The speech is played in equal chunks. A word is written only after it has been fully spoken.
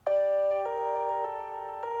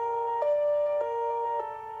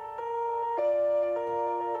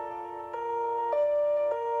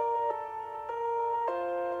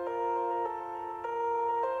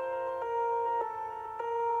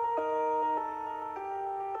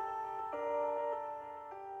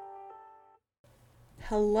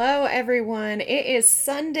Hello, everyone. It is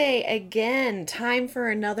Sunday again. Time for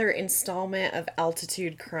another installment of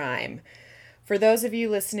Altitude Crime. For those of you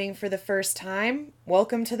listening for the first time,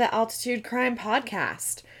 welcome to the Altitude Crime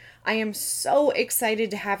Podcast. I am so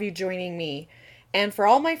excited to have you joining me. And for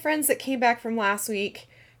all my friends that came back from last week,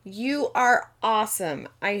 you are awesome.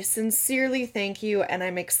 I sincerely thank you, and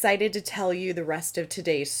I'm excited to tell you the rest of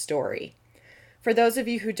today's story. For those of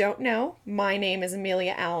you who don't know, my name is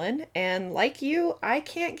Amelia Allen, and like you, I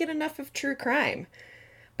can't get enough of true crime.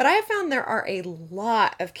 But I have found there are a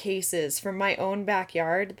lot of cases from my own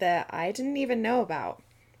backyard that I didn't even know about.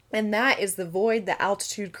 And that is the void that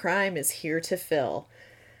Altitude Crime is here to fill.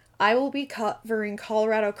 I will be covering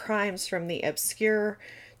Colorado crimes from the obscure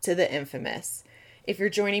to the infamous. If you're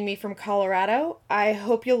joining me from Colorado, I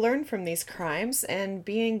hope you'll learn from these crimes and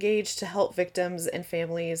be engaged to help victims and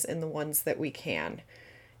families in the ones that we can.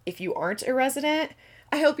 If you aren't a resident,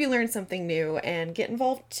 I hope you learn something new and get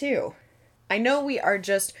involved too. I know we are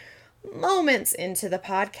just moments into the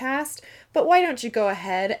podcast, but why don't you go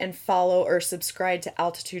ahead and follow or subscribe to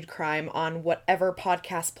Altitude Crime on whatever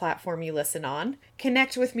podcast platform you listen on.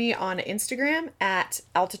 Connect with me on Instagram at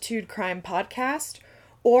Altitude Crime Podcast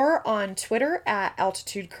or on Twitter at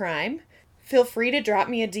Altitude Crime. Feel free to drop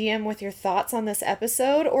me a DM with your thoughts on this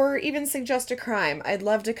episode or even suggest a crime. I'd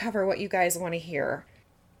love to cover what you guys want to hear.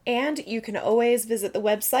 And you can always visit the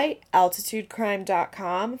website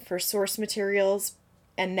altitudecrime.com for source materials.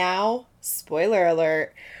 And now, spoiler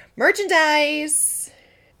alert, merchandise!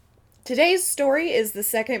 Today's story is the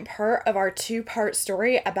second part of our two-part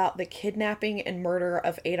story about the kidnapping and murder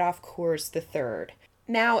of Adolf Kurs III.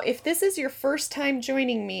 Now, if this is your first time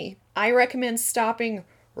joining me, I recommend stopping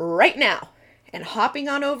right now and hopping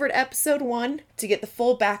on over to episode 1 to get the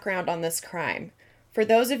full background on this crime. For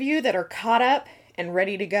those of you that are caught up and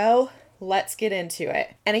ready to go, let's get into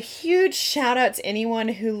it. And a huge shout out to anyone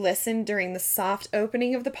who listened during the soft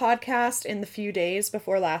opening of the podcast in the few days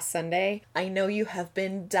before last Sunday. I know you have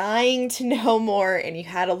been dying to know more and you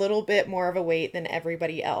had a little bit more of a wait than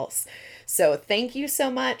everybody else. So thank you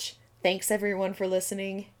so much. Thanks everyone for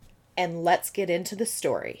listening, and let's get into the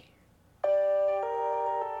story.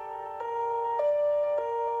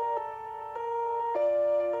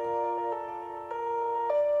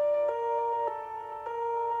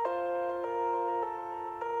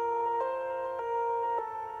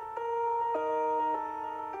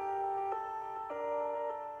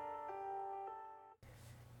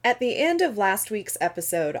 At the end of last week's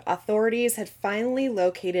episode, authorities had finally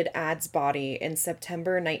located Ad's body in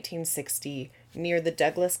September 1960 near the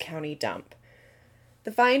Douglas County dump.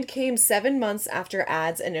 The find came 7 months after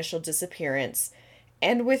Ad's initial disappearance,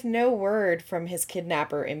 and with no word from his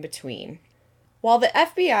kidnapper in between. While the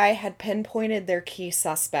FBI had pinpointed their key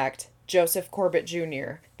suspect, Joseph Corbett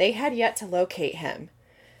Jr., they had yet to locate him.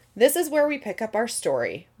 This is where we pick up our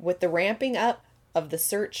story, with the ramping up of the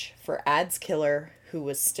search for Ad's killer, who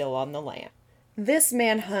was still on the lam. This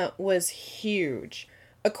manhunt was huge.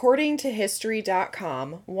 According to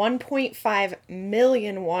History.com, 1.5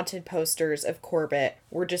 million wanted posters of Corbett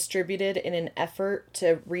were distributed in an effort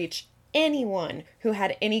to reach anyone who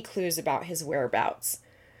had any clues about his whereabouts.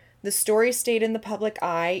 The story stayed in the public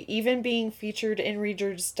eye, even being featured in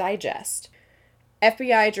Reader's Digest.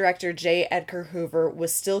 FBI Director J. Edgar Hoover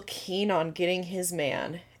was still keen on getting his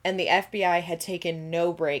man, and the FBI had taken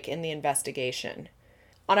no break in the investigation.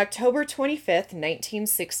 On October 25th,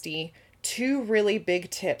 1960, two really big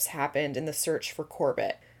tips happened in the search for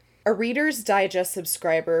Corbett. A Reader's Digest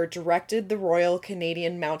subscriber directed the Royal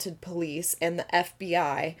Canadian Mounted Police and the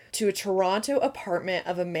FBI to a Toronto apartment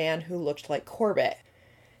of a man who looked like Corbett.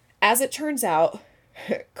 As it turns out,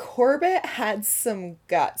 Corbett had some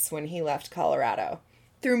guts when he left Colorado.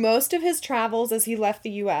 Through most of his travels as he left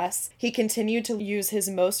the U.S., he continued to use his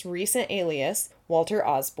most recent alias, Walter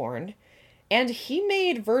Osborne, and he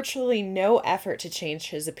made virtually no effort to change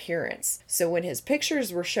his appearance. So when his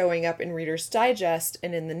pictures were showing up in Reader's Digest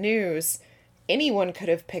and in the news, anyone could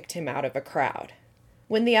have picked him out of a crowd.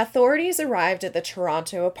 When the authorities arrived at the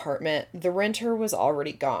Toronto apartment, the renter was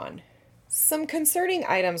already gone. Some concerning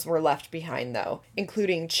items were left behind, though,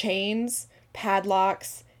 including chains,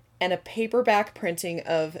 padlocks, and a paperback printing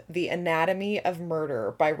of The Anatomy of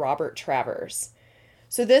Murder by Robert Travers.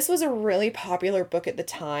 So this was a really popular book at the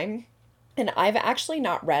time, and I've actually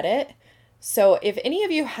not read it. So if any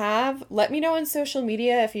of you have, let me know on social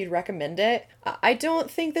media if you'd recommend it. I don't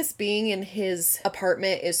think this being in his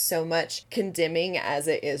apartment is so much condemning as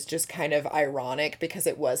it is just kind of ironic because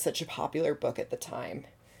it was such a popular book at the time.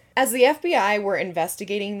 As the FBI were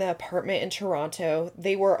investigating the apartment in Toronto,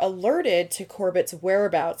 they were alerted to Corbett's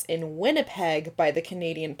whereabouts in Winnipeg by the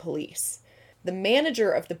Canadian police. The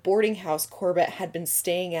manager of the boarding house Corbett had been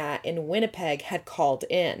staying at in Winnipeg had called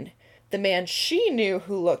in. The man she knew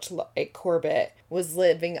who looked like Corbett was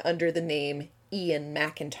living under the name Ian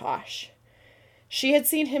McIntosh. She had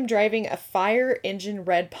seen him driving a fire engine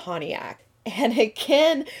red Pontiac. And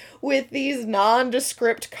again, with these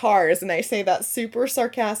nondescript cars, and I say that super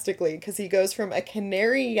sarcastically because he goes from a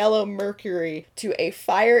canary yellow Mercury to a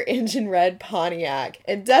fire engine red Pontiac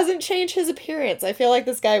and doesn't change his appearance. I feel like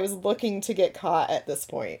this guy was looking to get caught at this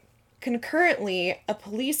point. Concurrently, a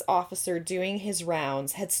police officer doing his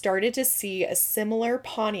rounds had started to see a similar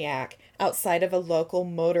Pontiac outside of a local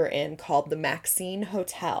motor inn called the Maxine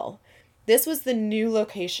Hotel. This was the new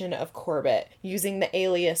location of Corbett, using the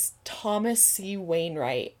alias Thomas C.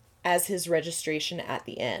 Wainwright as his registration at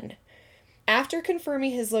the inn. After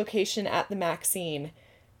confirming his location at the Maxine,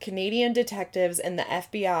 Canadian detectives and the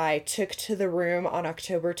FBI took to the room on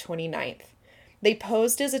October 29th. They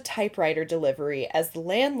posed as a typewriter delivery as the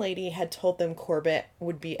landlady had told them Corbett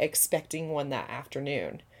would be expecting one that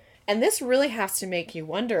afternoon. And this really has to make you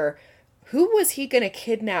wonder, who was he going to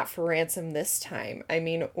kidnap for ransom this time? I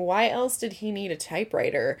mean, why else did he need a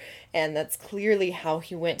typewriter? And that's clearly how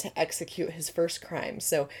he went to execute his first crime.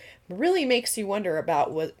 So it really makes you wonder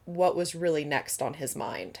about what was really next on his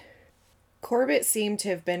mind. Corbett seemed to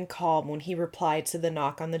have been calm when he replied to the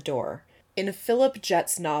knock on the door. In Philip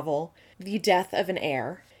Jett's novel, The Death of an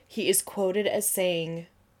Heir, he is quoted as saying,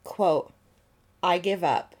 quote, "I give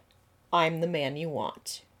up. I'm the man you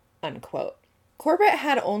want," unquote. Corbett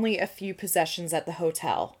had only a few possessions at the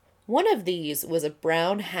hotel. One of these was a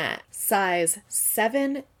brown hat, size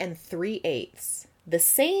 7 3/8, the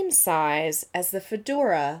same size as the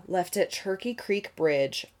fedora left at Turkey Creek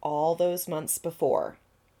Bridge all those months before.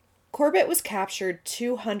 Corbett was captured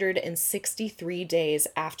 263 days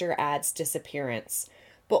after Ad's disappearance,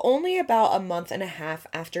 but only about a month and a half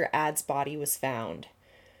after Ad's body was found.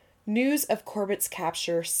 News of Corbett's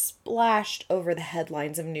capture splashed over the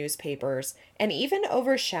headlines of newspapers and even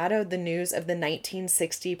overshadowed the news of the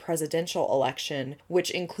 1960 presidential election,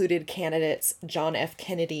 which included candidates John F.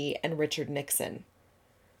 Kennedy and Richard Nixon.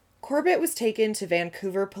 Corbett was taken to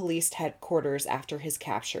Vancouver Police Headquarters after his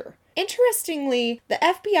capture. Interestingly, the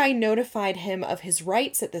FBI notified him of his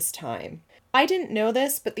rights at this time. I didn't know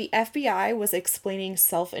this, but the FBI was explaining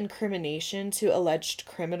self-incrimination to alleged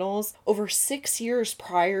criminals over 6 years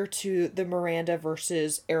prior to the Miranda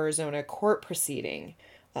versus Arizona court proceeding.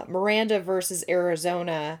 Miranda versus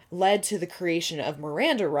Arizona led to the creation of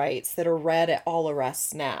Miranda rights that are read at all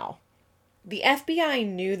arrests now. The FBI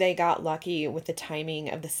knew they got lucky with the timing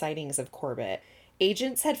of the sightings of Corbett.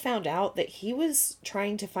 Agents had found out that he was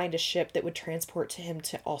trying to find a ship that would transport him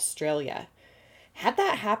to Australia. Had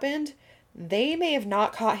that happened, they may have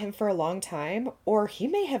not caught him for a long time, or he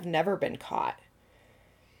may have never been caught.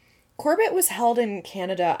 Corbett was held in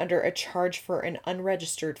Canada under a charge for an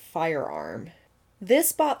unregistered firearm.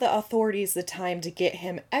 This bought the authorities the time to get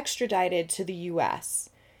him extradited to the U.S.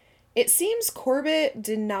 It seems Corbett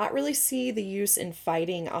did not really see the use in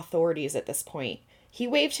fighting authorities at this point. He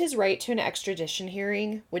waived his right to an extradition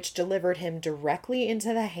hearing, which delivered him directly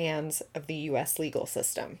into the hands of the U.S. legal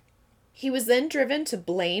system. He was then driven to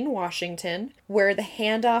Blaine, Washington, where the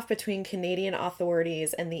handoff between Canadian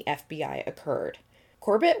authorities and the FBI occurred.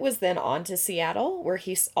 Corbett was then on to Seattle, where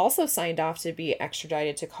he also signed off to be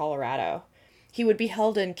extradited to Colorado. He would be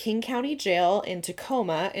held in King County Jail in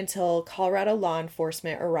Tacoma until Colorado law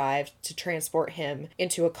enforcement arrived to transport him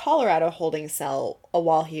into a Colorado holding cell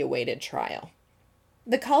while he awaited trial.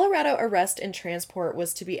 The Colorado arrest and transport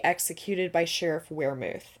was to be executed by Sheriff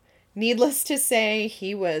Wermuth. Needless to say,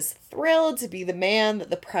 he was thrilled to be the man that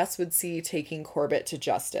the press would see taking Corbett to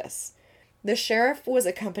justice. The sheriff was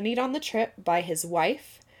accompanied on the trip by his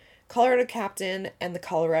wife, Colorado captain, and the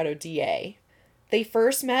Colorado DA. They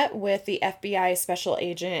first met with the FBI special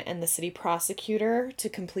agent and the city prosecutor to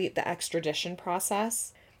complete the extradition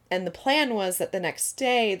process. And the plan was that the next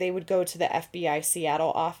day they would go to the FBI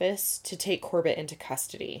Seattle office to take Corbett into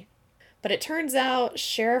custody. But it turns out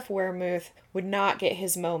Sheriff Wermuth would not get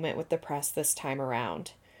his moment with the press this time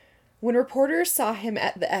around. When reporters saw him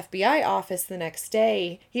at the FBI office the next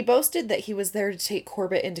day, he boasted that he was there to take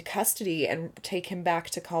Corbett into custody and take him back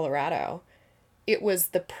to Colorado. It was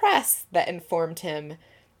the press that informed him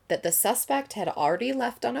that the suspect had already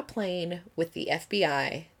left on a plane with the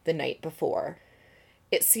FBI the night before.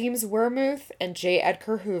 It seems Wermuth and J.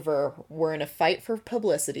 Edgar Hoover were in a fight for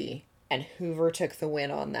publicity, and Hoover took the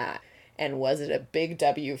win on that. And was it a big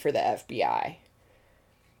W for the FBI?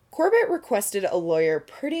 Corbett requested a lawyer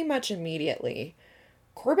pretty much immediately.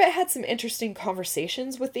 Corbett had some interesting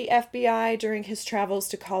conversations with the FBI during his travels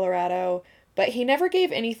to Colorado, but he never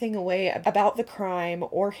gave anything away about the crime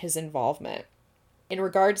or his involvement. In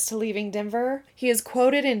regards to leaving Denver, he is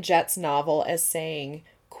quoted in Jet's novel as saying,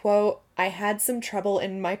 quote, "I had some trouble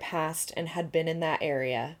in my past and had been in that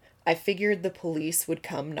area. I figured the police would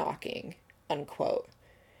come knocking," unquote.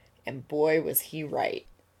 And boy, was he right.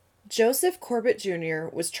 Joseph Corbett Jr.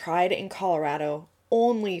 was tried in Colorado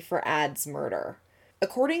only for Add's murder.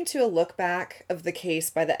 According to a look back of the case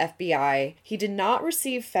by the FBI, he did not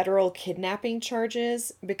receive federal kidnapping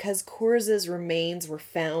charges because Cours's remains were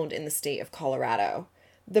found in the state of Colorado.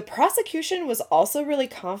 The prosecution was also really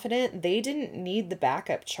confident they didn't need the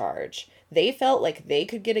backup charge. They felt like they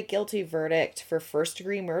could get a guilty verdict for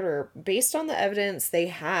first-degree murder based on the evidence they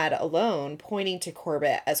had alone pointing to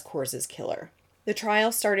Corbett as Cours's killer. The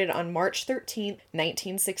trial started on March 13,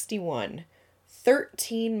 1961.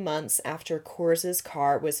 13 months after Cours's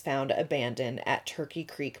car was found abandoned at Turkey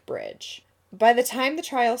Creek Bridge. By the time the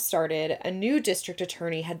trial started, a new district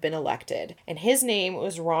attorney had been elected, and his name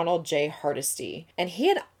was Ronald J. Hardesty, and he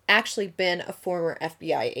had actually been a former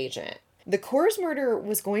FBI agent. The Coors murder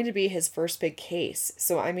was going to be his first big case,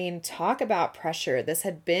 so I mean, talk about pressure. This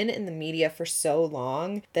had been in the media for so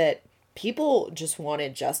long that people just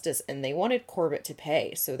wanted justice, and they wanted Corbett to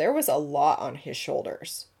pay, so there was a lot on his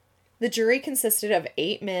shoulders. The jury consisted of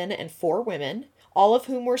 8 men and 4 women, all of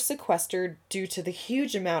whom were sequestered due to the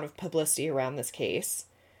huge amount of publicity around this case.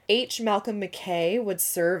 H. Malcolm McKay would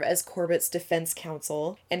serve as Corbett's defense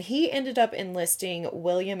counsel, and he ended up enlisting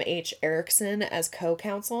William H. Erickson as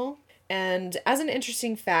co-counsel. And as an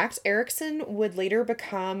interesting fact, Erickson would later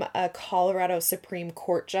become a Colorado Supreme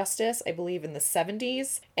Court justice, I believe in the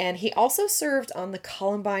 70s. And he also served on the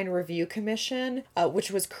Columbine Review Commission,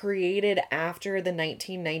 which was created after the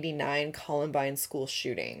 1999 Columbine school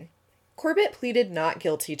shooting. Corbett pleaded not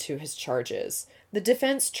guilty to his charges. The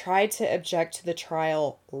defense tried to object to the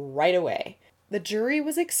trial right away. The jury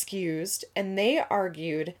was excused, and they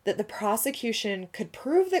argued that the prosecution could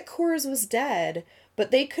prove that Coors was dead,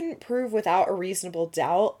 but they couldn't prove without a reasonable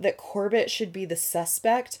doubt that Corbett should be the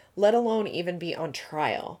suspect, let alone even be on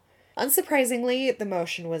trial. Unsurprisingly, the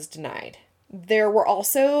motion was denied. There were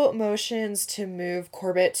also motions to move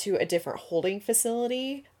Corbett to a different holding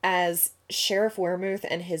facility, as Sheriff Wermuth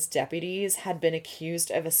and his deputies had been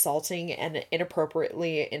accused of assaulting and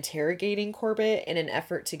inappropriately interrogating Corbett in an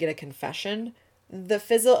effort to get a confession. The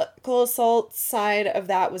physical assault side of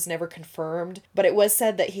that was never confirmed, but it was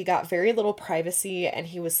said that he got very little privacy and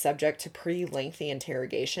he was subject to pretty lengthy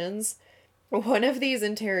interrogations. One of these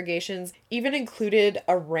interrogations even included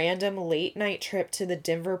a random late-night trip to the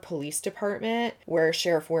Denver Police Department where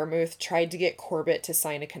Sheriff Wermuth tried to get Corbett to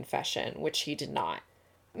sign a confession, which he did not.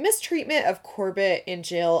 Mistreatment of Corbett in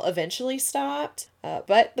jail eventually stopped,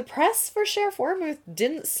 but the press for Sheriff Wermuth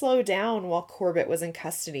didn't slow down while Corbett was in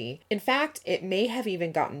custody. In fact, it may have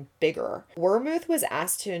even gotten bigger. Wermuth was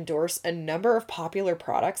asked to endorse a number of popular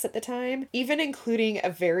products at the time, even including a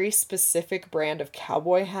very specific brand of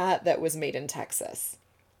cowboy hat that was made in Texas.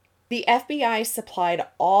 The FBI supplied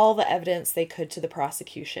all the evidence they could to the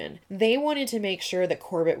prosecution. They wanted to make sure that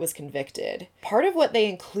Corbett was convicted. Part of what they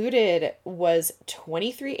included was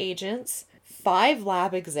 23 agents, 5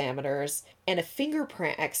 lab examiners, and a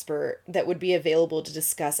fingerprint expert that would be available to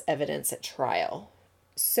discuss evidence at trial.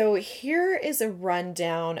 So here is a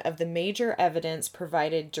rundown of the major evidence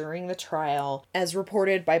provided during the trial as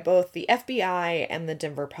reported by both the FBI and the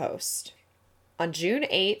Denver Post. On June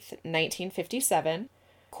 8th, 1957,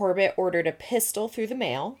 Corbett ordered a pistol through the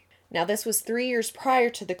mail. Now, this was 3 years prior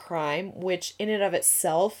to the crime, which in and of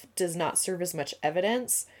itself does not serve as much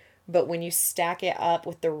evidence, but when you stack it up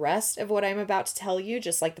with the rest of what I'm about to tell you,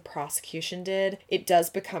 just like the prosecution did, it does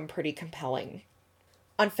become pretty compelling.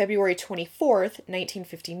 On February 24th,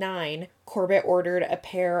 1959, Corbett ordered a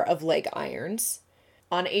pair of leg irons.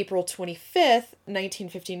 On April 25th,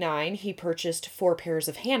 1959, he purchased 4 pairs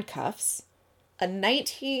of handcuffs. A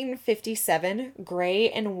 1957 gray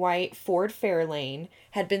and white Ford Fairlane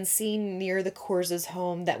had been seen near the Coors'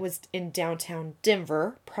 home that was in downtown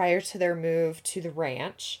Denver prior to their move to the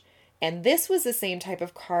ranch. And this was the same type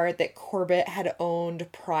of car that Corbett had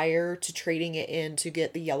owned prior to trading it in to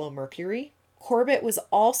get the yellow Mercury. Corbett was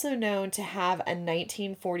also known to have a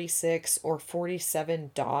 1946 or 47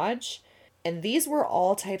 Dodge, and these were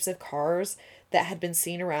all types of cars that had been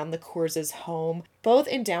seen around the Coors' home, both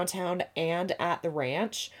in downtown and at the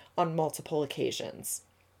ranch, on multiple occasions.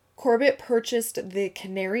 Corbett purchased the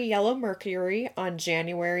Canary Yellow Mercury on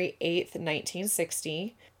January 8th,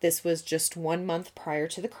 1960. This was just 1 month prior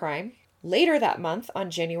to the crime. Later that month, on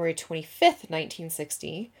January 25th,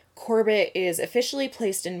 1960, Corbett is officially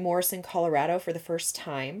placed in Morrison, Colorado for the first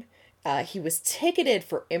time, He was ticketed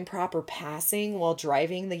for improper passing while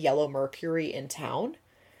driving the yellow Mercury in town.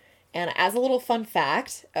 And as a little fun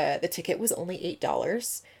fact, the ticket was only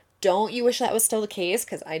 $8. Don't you wish that was still the case?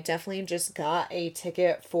 Because I definitely just got a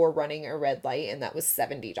ticket for running a red light and that was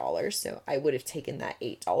 $70. So I would have taken that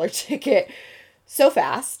 $8 ticket so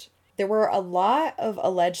fast. There were a lot of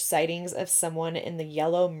alleged sightings of someone in the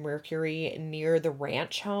yellow Mercury near the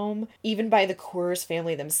ranch home, even by the Coors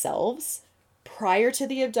family themselves. Prior to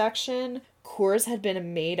the abduction, Coors had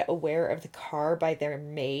been made aware of the car by their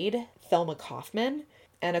maid, Thelma Kaufman.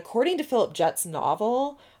 And according to Philip Jett's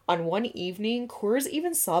novel, on one evening, Coors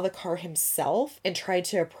even saw the car himself and tried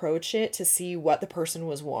to approach it to see what the person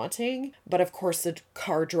was wanting. But of course, the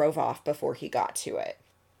car drove off before he got to it.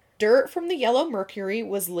 Dirt from the yellow Mercury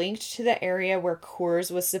was linked to the area where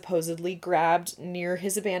Coors was supposedly grabbed near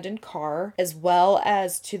his abandoned car, as well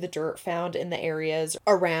as to the dirt found in the areas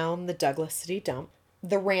around the Douglas City dump.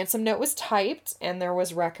 The ransom note was typed, and there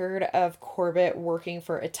was record of Corbett working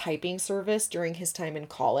for a typing service during his time in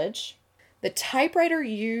college. The typewriter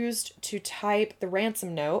used to type the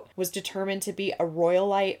ransom note was determined to be a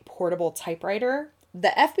Royalite portable typewriter.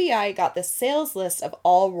 The FBI got the sales list of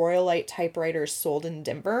all Royalite typewriters sold in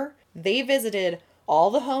Denver. They visited all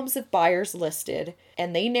the homes of buyers listed,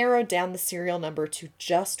 and they narrowed down the serial number to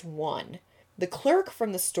just one. The clerk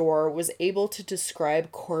from the store was able to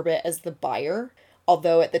describe Corbett as the buyer,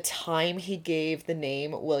 although at the time he gave the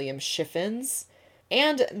name William Shiffens.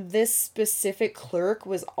 And this specific clerk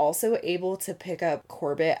was also able to pick up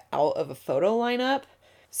Corbett out of a photo lineup.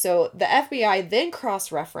 So the FBI then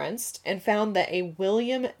cross-referenced and found that a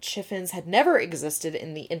William Chiffens had never existed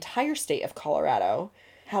in the entire state of Colorado.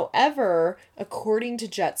 However, according to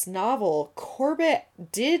Jett's novel, Corbett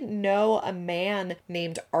did know a man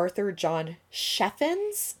named Arthur John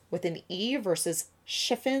Sheffens with an E versus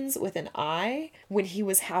Shiffens with an I when he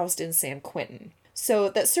was housed in San Quentin. So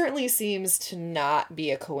that certainly seems to not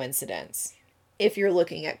be a coincidence if you're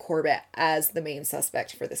looking at Corbett as the main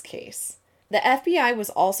suspect for this case. The FBI was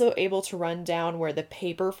also able to run down where the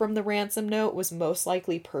paper from the ransom note was most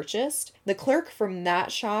likely purchased. The clerk from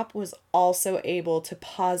that shop was also able to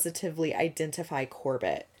positively identify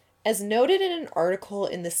Corbett. As noted in an article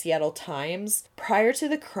in the Seattle Times, prior to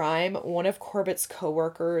the crime, one of Corbett's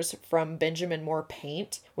coworkers from Benjamin Moore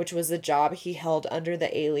Paint, which was a job he held under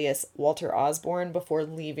the alias Walter Osborne before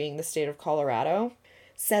leaving the state of Colorado,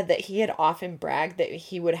 said that he had often bragged that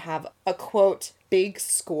he would have a, quote, big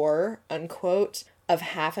score, unquote, of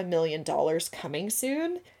 $500,000 coming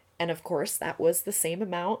soon. And of course, that was the same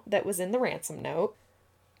amount that was in the ransom note.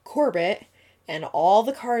 Corbett and all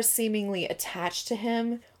the cars seemingly attached to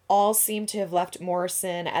him all seem to have left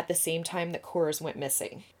Morrison at the same time that Coors went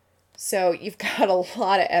missing. So you've got a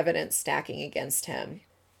lot of evidence stacking against him.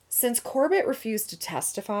 Since Corbett refused to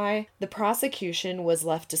testify, the prosecution was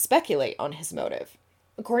left to speculate on his motive.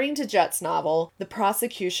 According to Jett's novel, the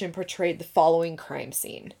prosecution portrayed the following crime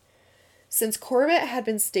scene. Since Corbett had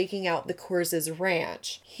been staking out the Coors'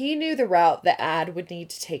 ranch, he knew the route the ad would need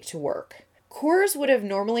to take to work. Coors would have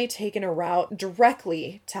normally taken a route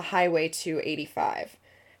directly to Highway 285.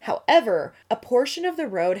 However, a portion of the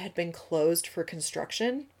road had been closed for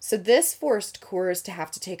construction, so this forced Coors to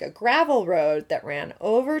have to take a gravel road that ran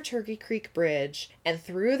over Turkey Creek Bridge and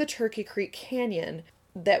through the Turkey Creek Canyon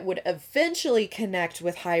that would eventually connect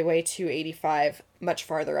with Highway 285 much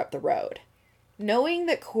farther up the road. Knowing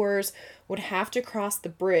that Coors would have to cross the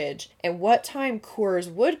bridge and what time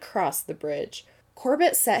Coors would cross the bridge,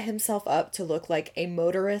 Corbett set himself up to look like a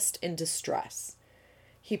motorist in distress.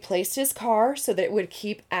 He placed his car so that it would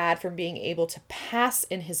keep Ad from being able to pass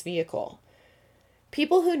in his vehicle.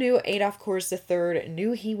 People who knew Adolph Coors III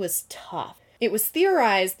knew he was tough. It was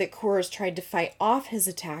theorized that Coors tried to fight off his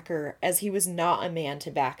attacker as he was not a man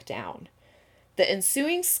to back down. The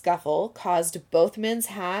ensuing scuffle caused both men's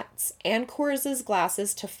hats and Coors'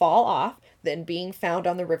 glasses to fall off, then being found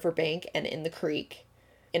on the riverbank and in the creek.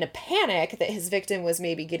 In a panic that his victim was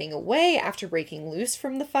maybe getting away after breaking loose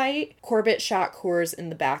from the fight, Corbett shot Coors in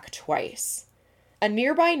the back twice. A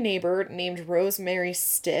nearby neighbor named Rosemary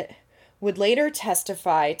Stitt would later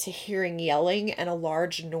testify to hearing yelling and a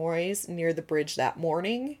large noise near the bridge that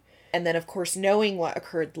morning. And then, of course, knowing what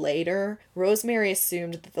occurred later, Rosemary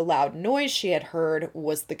assumed that the loud noise she had heard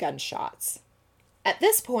was the gunshots. At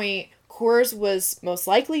this point, Coors was most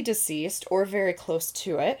likely deceased or very close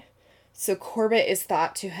to it. So Corbett is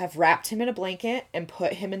thought to have wrapped him in a blanket and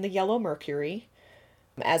put him in the yellow Mercury,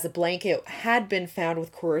 as a blanket had been found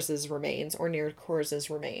with Coors' remains or near Coors'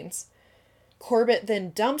 remains. Corbett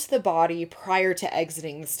then dumped the body prior to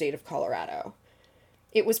exiting the state of Colorado.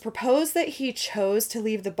 It was proposed that he chose to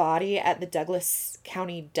leave the body at the Douglas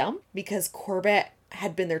County dump because Corbett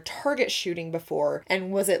had been their target shooting before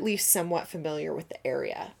and was at least somewhat familiar with the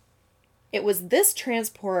area. It was this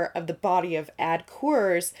transport of the body of Ad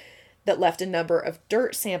Coors that left a number of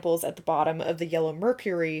dirt samples at the bottom of the Yellow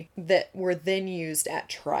Mercury that were then used at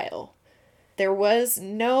trial. There was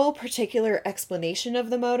no particular explanation of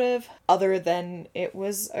the motive other than it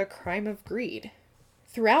was a crime of greed.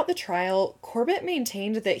 Throughout the trial, Corbett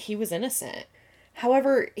maintained that he was innocent.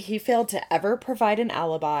 However, he failed to ever provide an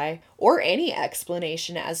alibi or any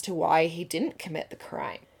explanation as to why he didn't commit the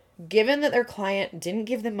crime. Given that their client didn't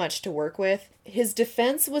give them much to work with, his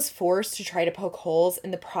defense was forced to try to poke holes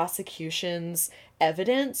in the prosecution's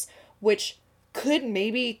evidence, which could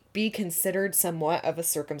maybe be considered somewhat of a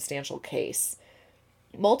circumstantial case.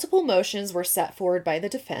 Multiple motions were set forward by the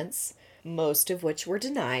defense, most of which were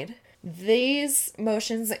denied. These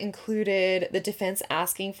motions included the defense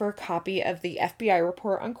asking for a copy of the FBI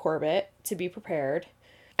report on Corbett to be prepared,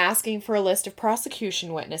 asking for a list of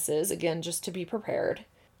prosecution witnesses, again just to be prepared,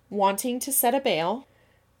 wanting to set a bail,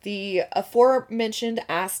 the aforementioned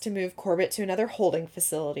asked to move Corbett to another holding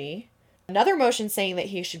facility, another motion saying that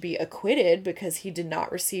he should be acquitted because he did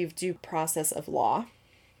not receive due process of law,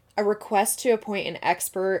 a request to appoint an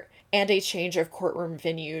expert, and a change of courtroom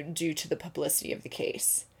venue due to the publicity of the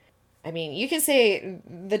case. I mean, you can say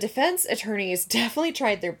the defense attorneys definitely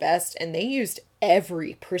tried their best and they used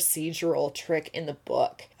every procedural trick in the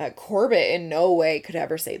book. Corbett in no way could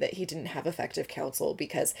ever say that he didn't have effective counsel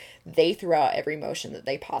because they threw out every motion that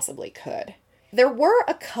they possibly could. There were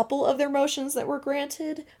a couple of their motions that were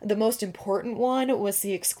granted. The most important one was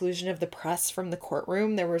the exclusion of the press from the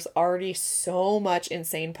courtroom. There was already so much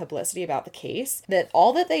insane publicity about the case that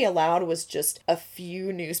all that they allowed was just a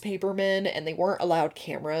few newspapermen and they weren't allowed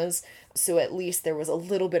cameras. So at least there was a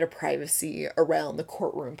little bit of privacy around the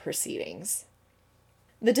courtroom proceedings.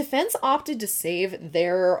 The defense opted to save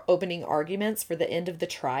their opening arguments for the end of the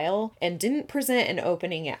trial and didn't present an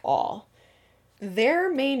opening at all.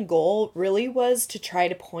 Their main goal really was to try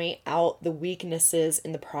to point out the weaknesses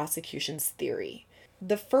in the prosecution's theory.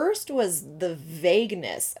 The first was the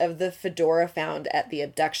vagueness of the fedora found at the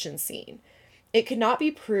abduction scene. It could not be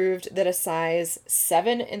proved that a size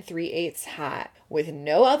 7 3/8 hat with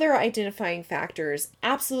no other identifying factors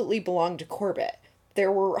absolutely belonged to Corbett.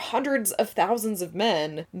 There were hundreds of thousands of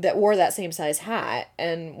men that wore that same size hat,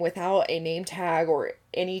 and without a name tag or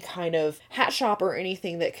any kind of hat shop or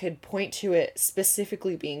anything that could point to it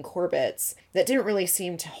specifically being Corbett's, that didn't really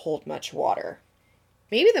seem to hold much water.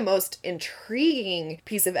 Maybe the most intriguing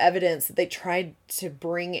piece of evidence that they tried to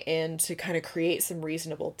bring in to kind of create some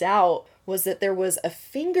reasonable doubt was that there was a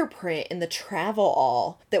fingerprint in the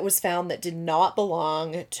travel that was found that did not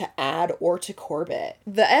belong to Ad or to Corbett.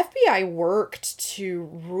 The FBI worked to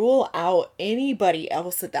rule out anybody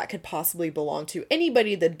else that could possibly belong to,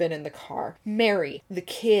 anybody that'd been in the car. Mary, the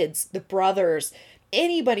kids, the brothers,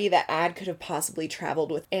 anybody that Ad could have possibly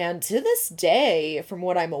traveled with. And to this day, from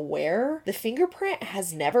what I'm aware, the fingerprint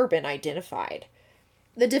has never been identified.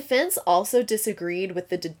 The defense also disagreed with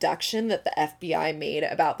the deduction that the FBI made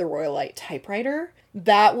about the Royalite typewriter.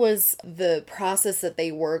 That was the process that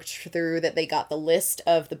they worked through, that they got the list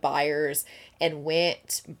of the buyers and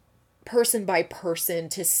went person by person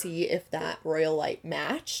to see if that Royalite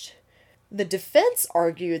matched. The defense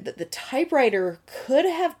argued that the typewriter could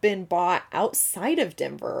have been bought outside of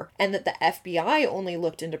Denver and that the FBI only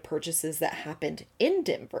looked into purchases that happened in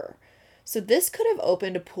Denver. So this could have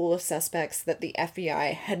opened a pool of suspects that the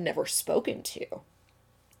FBI had never spoken to.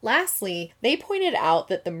 Lastly, they pointed out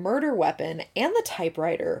that the murder weapon and the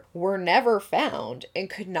typewriter were never found and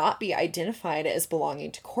could not be identified as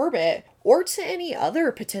belonging to Corbett or to any other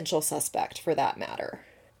potential suspect for that matter.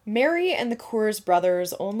 Mary and the Coors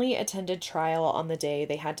brothers only attended trial on the day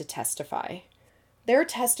they had to testify. Their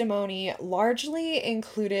testimony largely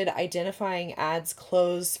included identifying Ad's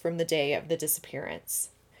clothes from the day of the disappearance.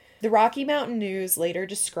 The Rocky Mountain News later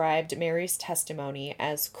described Mary's testimony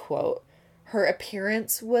as, quote, "Her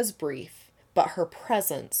appearance was brief, but her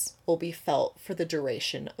presence will be felt for the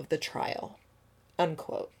duration of the trial,"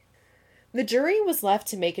 unquote. The jury was left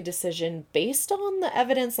to make a decision based on the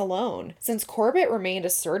evidence alone, since Corbett remained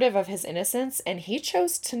assertive of his innocence and he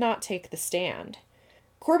chose to not take the stand.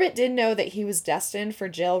 Corbett did know that he was destined for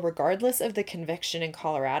jail regardless of the conviction in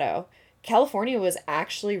Colorado. California was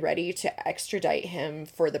actually ready to extradite him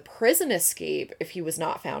for the prison escape if he was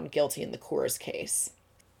not found guilty in the Coors case.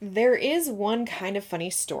 There is one kind of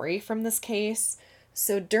funny story from this case.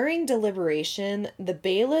 So during deliberation, the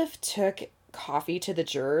bailiff took coffee to the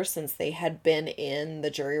jurors since they had been in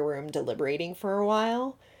the jury room deliberating for a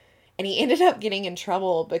while. And he ended up getting in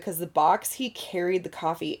trouble because the box he carried the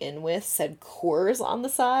coffee in with said Coors on the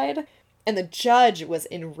side. And the judge was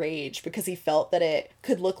enraged because he felt that it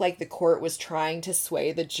could look like the court was trying to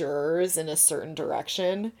sway the jurors in a certain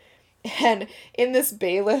direction. And in this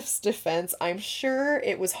bailiff's defense, I'm sure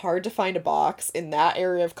it was hard to find a box in that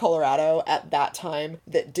area of Colorado at that time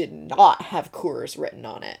that did not have Coors written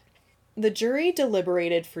on it. The jury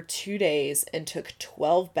deliberated for 2 days and took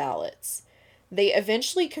 12 ballots. They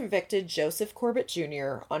eventually convicted Joseph Corbett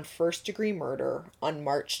Jr. on first-degree murder on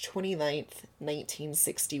March 29th,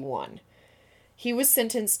 1961. He was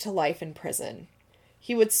sentenced to life in prison.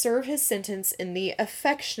 He would serve his sentence in the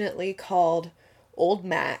affectionately called Old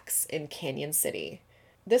Max in Canyon City.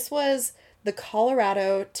 This was the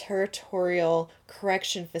Colorado Territorial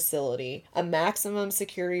Correction Facility, a maximum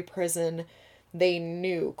security prison they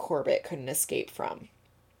knew Corbett couldn't escape from.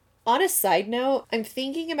 On a side note, I'm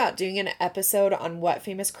thinking about doing an episode on what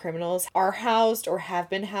famous criminals are housed or have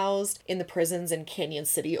been housed in the prisons in Canyon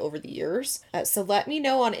City over the years. So let me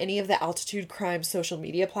know on any of the Altitude Crime social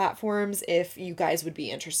media platforms if you guys would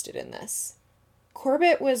be interested in this.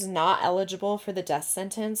 Corbett was not eligible for the death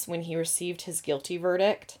sentence when he received his guilty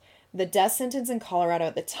verdict. The death sentence in Colorado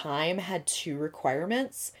at the time had 2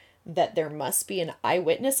 requirements: that there must be an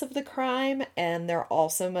eyewitness of the crime, and there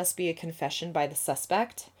also must be a confession by the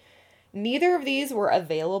suspect. Neither of these were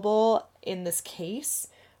available in this case.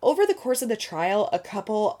 Over the course of the trial, a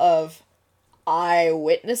couple of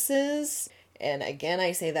eyewitnesses, and again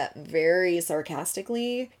I say that very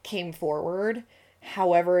sarcastically, came forward.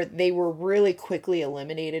 However, they were really quickly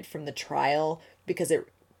eliminated from the trial because it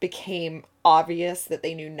became obvious that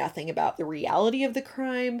they knew nothing about the reality of the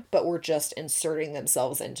crime, but were just inserting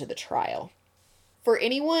themselves into the trial. For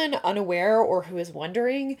anyone unaware or who is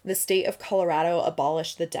wondering, the state of Colorado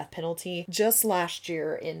abolished the death penalty just last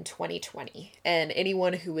year in 2020, and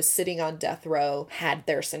anyone who was sitting on death row had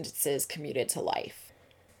their sentences commuted to life.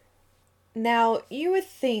 Now, you would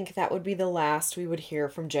think that would be the last we would hear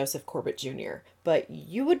from Joseph Corbett Jr., but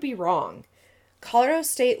you would be wrong. Colorado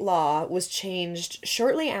state law was changed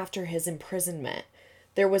shortly after his imprisonment.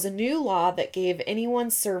 There was a new law that gave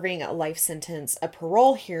anyone serving a life sentence a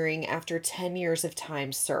parole hearing after 10 years of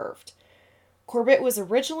time served. Corbett was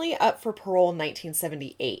originally up for parole in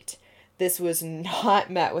 1978. This was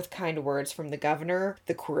not met with kind words from the governor,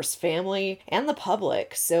 the Coors family, and the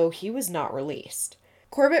public, so he was not released.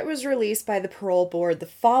 Corbett was released by the parole board the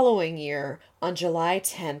following year on July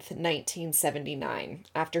 10th, 1979,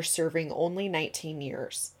 after serving only 19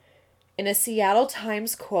 years. In a Seattle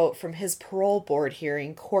Times quote from his parole board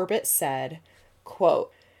hearing, Corbett said,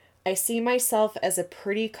 quote, "I see myself as a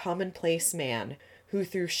pretty commonplace man who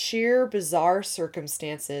through sheer bizarre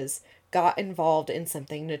circumstances got involved in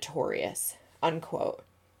something notorious," unquote.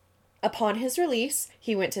 Upon his release,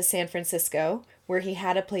 he went to San Francisco, where he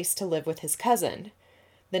had a place to live with his cousin.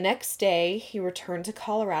 The next day, he returned to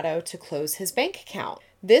Colorado to close his bank account.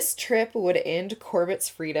 This trip would end Corbett's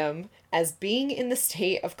freedom, as being in the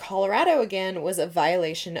state of Colorado again was a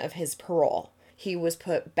violation of his parole. He was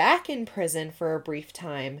put back in prison for a brief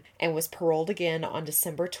time and was paroled again on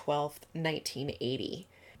December 12th, 1980.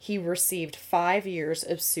 He received 5 years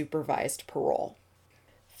of supervised parole.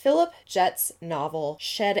 Philip Jett's novel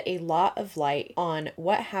shed a lot of light on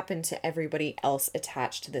what happened to everybody else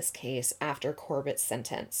attached to this case after Corbett's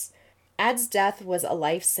sentence. Ad's death was a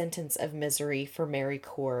life sentence of misery for Mary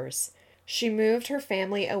Coors. She moved her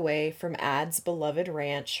family away from Ad's beloved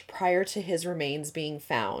ranch prior to his remains being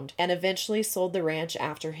found, and eventually sold the ranch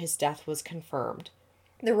after his death was confirmed.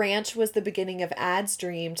 The ranch was the beginning of Ad's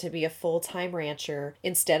dream to be a full-time rancher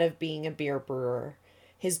instead of being a beer brewer.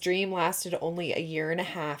 His dream lasted only a year and a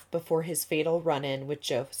half before his fatal run-in with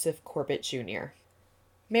Joseph Corbett Jr.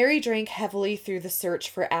 Mary drank heavily through the search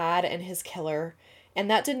for Ad and his killer,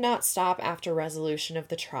 and that did not stop after resolution of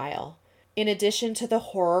the trial. In addition to the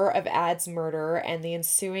horror of Ad's murder and the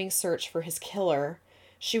ensuing search for his killer,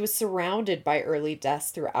 she was surrounded by early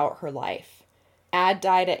deaths throughout her life. Ad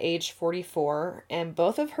died at age 44, and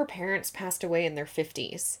both of her parents passed away in their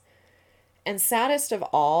 50s. And saddest of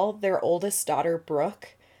all, their oldest daughter,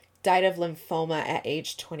 Brooke, died of lymphoma at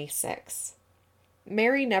age 26.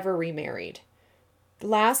 Mary never remarried. The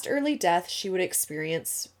last early death she would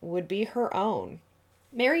experience would be her own.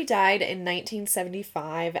 Mary died in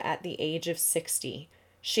 1975 at the age of 60.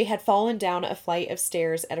 She had fallen down a flight of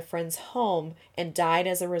stairs at a friend's home and died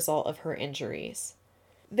as a result of her injuries.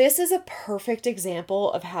 This is a perfect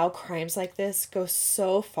example of how crimes like this go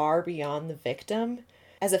so far beyond the victim.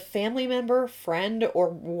 As a family member, friend, or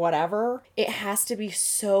whatever, it has to be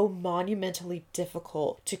so monumentally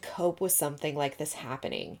difficult to cope with something like this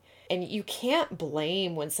happening. And you can't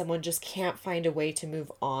blame when someone just can't find a way to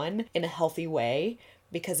move on in a healthy way,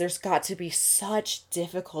 because there's got to be such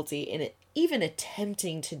difficulty in it, even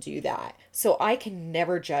attempting to do that. So I can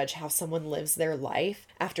never judge how someone lives their life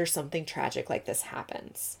after something tragic like this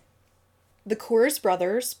happens. The Coors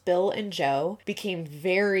brothers, Bill and Joe, became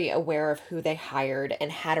very aware of who they hired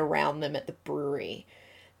and had around them at the brewery.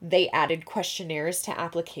 They added questionnaires to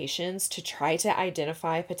applications to try to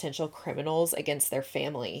identify potential criminals against their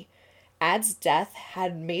family. Ad's death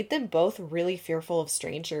had made them both really fearful of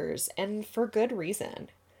strangers, and for good reason.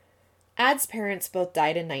 Ad's parents both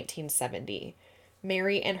died in 1970.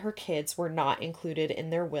 Mary and her kids were not included in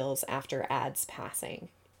their wills after Ad's passing.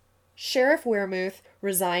 Sheriff Wermuth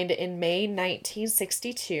resigned in May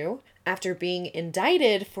 1962 after being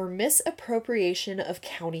indicted for misappropriation of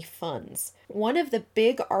county funds. One of the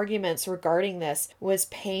big arguments regarding this was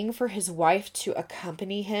paying for his wife to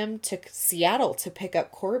accompany him to Seattle to pick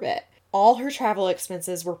up Corbett. All her travel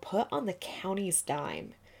expenses were put on the county's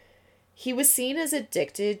dime. He was seen as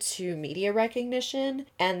addicted to media recognition,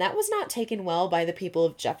 and that was not taken well by the people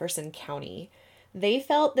of Jefferson County. They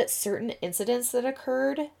felt that certain incidents that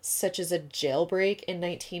occurred, such as a jailbreak in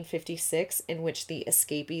 1956 in which the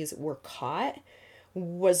escapees were caught,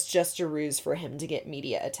 was just a ruse for him to get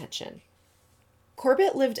media attention.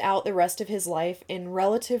 Corbett lived out the rest of his life in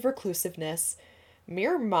relative reclusiveness,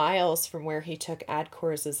 mere miles from where he took Ad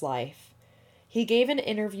Coors' life. He gave an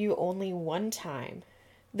interview only one time.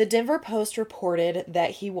 The Denver Post reported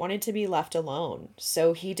that he wanted to be left alone,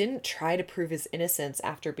 so he didn't try to prove his innocence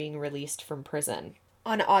after being released from prison.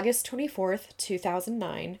 On August 24th,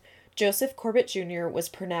 2009, Joseph Corbett Jr. was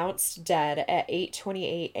pronounced dead at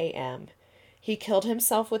 8:28 a.m. He killed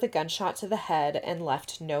himself with a gunshot to the head and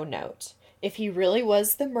left no note. If he really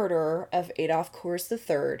was the murderer of Adolph Coors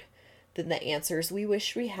III, then the answers we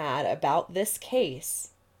wish we had about this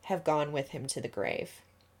case have gone with him to the grave.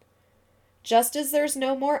 Just as there's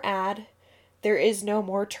no more Ad, there is no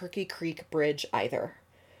more Turkey Creek Bridge either.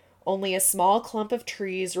 Only a small clump of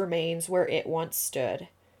trees remains where it once stood.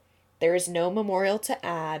 There is no memorial to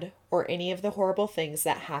Ad or any of the horrible things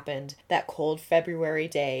that happened that cold February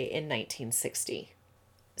day in 1960.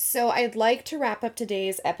 So I'd like to wrap up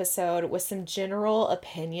today's episode with some general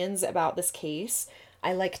opinions about this case.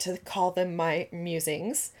 I like to call them my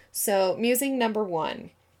musings. So musing number 1.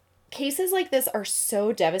 Cases like this are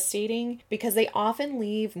so devastating because they often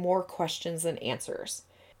leave more questions than answers.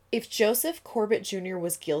 If Joseph Corbett Jr.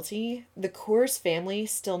 was guilty, the Coors family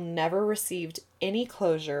still never received any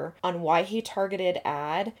closure on why he targeted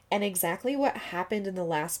Ad and exactly what happened in the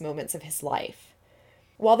last moments of his life.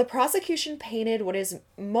 While the prosecution painted what is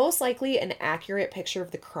most likely an accurate picture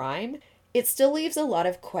of the crime, it still leaves a lot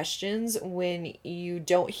of questions when you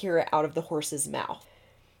don't hear it out of the horse's mouth.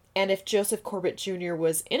 And if Joseph Corbett Jr.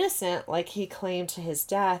 was innocent, like he claimed to his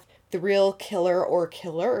death, the real killer or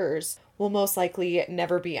killers will most likely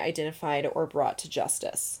never be identified or brought to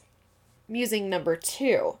justice. Musing number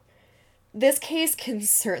 2. This case can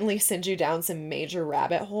certainly send you down some major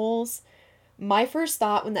rabbit holes. My first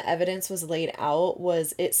thought when the evidence was laid out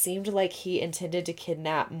was it seemed like he intended to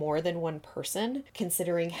kidnap more than one person,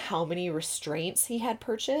 considering how many restraints he had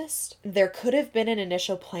purchased. There could have been an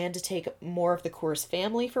initial plan to take more of the Coors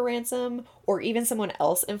family for ransom, or even someone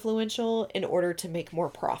else influential in order to make more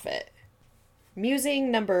profit.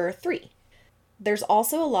 Musing number 3. There's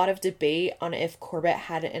also a lot of debate on if Corbett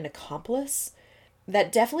had an accomplice.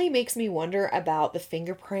 That definitely makes me wonder about the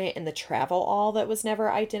fingerprint and the travel that was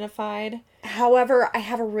never identified. However, I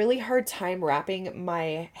have a really hard time wrapping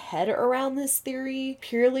my head around this theory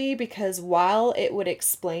purely because while it would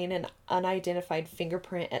explain an unidentified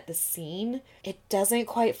fingerprint at the scene, it doesn't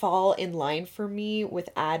quite fall in line for me with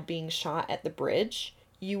Ad being shot at the bridge.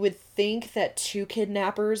 You would think that 2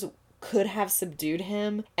 kidnappers could have subdued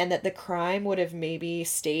him and that the crime would have maybe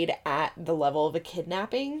stayed at the level of a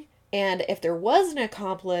kidnapping. And if there was an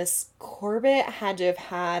accomplice, Corbett had to have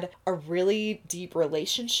had a really deep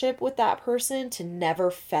relationship with that person to never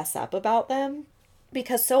fess up about them.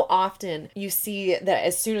 Because so often you see that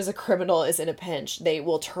as soon as a criminal is in a pinch, they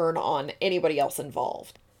will turn on anybody else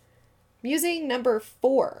involved. Musing number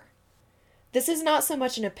 4. This is not so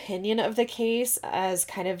much an opinion of the case as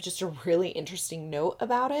kind of just a really interesting note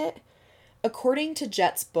about it. According to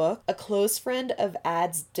Jet's book, a close friend of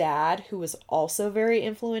Ad's dad, who was also very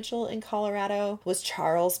influential in Colorado, was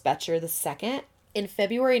Charles Betcher II. In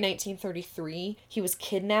February 1933, he was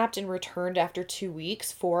kidnapped and returned after 2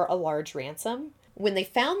 weeks for a large ransom. When they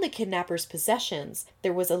found the kidnappers' possessions,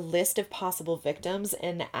 there was a list of possible victims,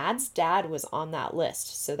 and Ad's dad was on that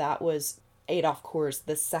list. So that was Adolf Kors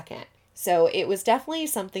II. So it was definitely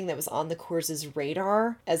something that was on the Korses'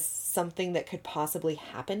 radar as something that could possibly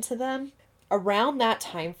happen to them. Around that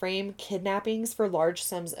time frame, kidnappings for large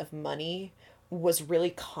sums of money was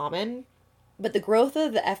really common. But the growth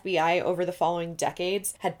of the FBI over the following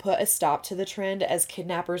decades had put a stop to the trend, as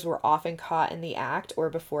kidnappers were often caught in the act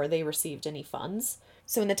or before they received any funds.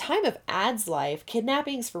 So in the time of Ad's life,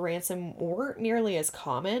 kidnappings for ransom weren't nearly as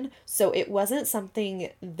common, so it wasn't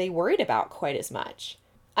something they worried about quite as much.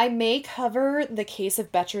 I may cover the case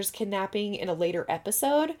of Betcher's kidnapping in a later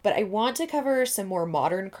episode, but I want to cover some more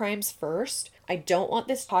modern crimes first. I don't want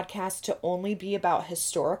this podcast to only be about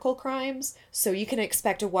historical crimes, so you can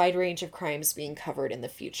expect a wide range of crimes being covered in the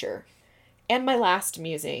future. And my last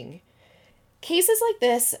musing. Cases like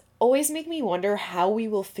this always make me wonder how we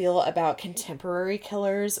will feel about contemporary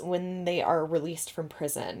killers when they are released from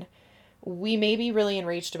prison. We may be really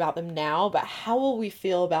enraged about them now, but how will we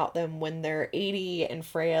feel about them when they're 80 and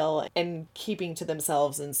frail and keeping to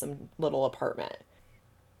themselves in some little apartment?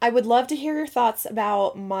 I would love to hear your thoughts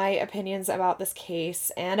about my opinions about this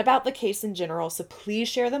case and about the case in general, so please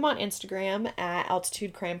share them on Instagram at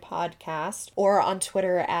Altitude Crime Podcast or on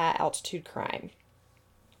Twitter at Altitude Crime.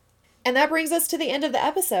 And that brings us to the end of the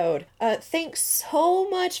episode. Thanks so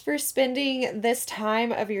much for spending this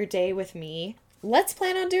time of your day with me. Let's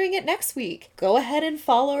plan on doing it next week. Go ahead and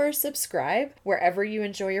follow or subscribe wherever you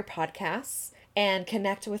enjoy your podcasts, and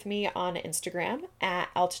connect with me on Instagram at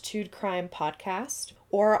Altitude Crime Podcast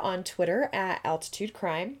or on Twitter at Altitude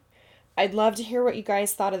Crime. I'd love to hear what you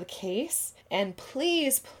guys thought of the case, and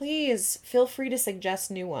please feel free to suggest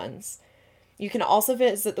new ones. You can also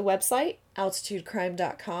visit the website,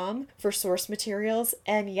 altitudecrime.com, for source materials.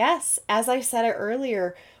 And yes, as I said it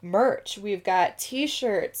earlier, merch. We've got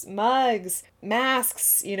t-shirts, mugs,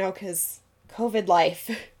 masks, because COVID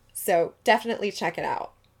life. So definitely check it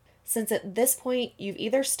out. Since at this point, you've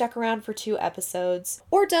either stuck around for 2 episodes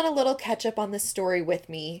or done a little catch up on this story with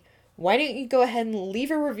me, why don't you go ahead and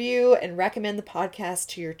leave a review and recommend the podcast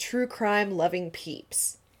to your true crime loving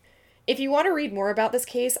peeps. If you want to read more about this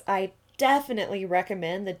case, I definitely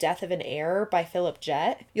recommend The Death of an Heir by Philip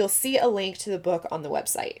Jett. You'll see a link to the book on the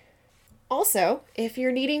website. Also, if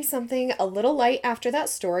you're needing something a little light after that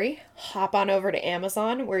story, hop on over to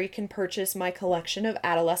Amazon, where you can purchase my collection of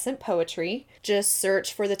adolescent poetry. Just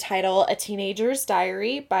search for the title A Teenager's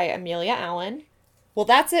Diary by Amelia Allen. Well,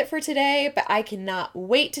 that's it for today, but I cannot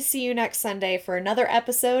wait to see you next Sunday for another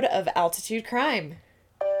episode of Altitude Crime.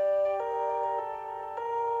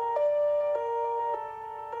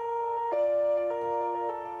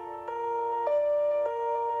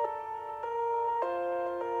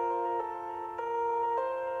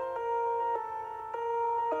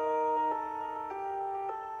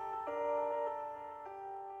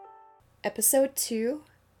 Episode 2,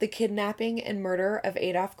 The Kidnapping and Murder of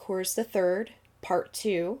Adolf Kors III, Part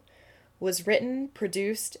 2, was written,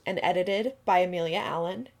 produced, and edited by Amelia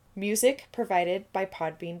Allen. Music provided by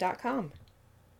Podbean.com.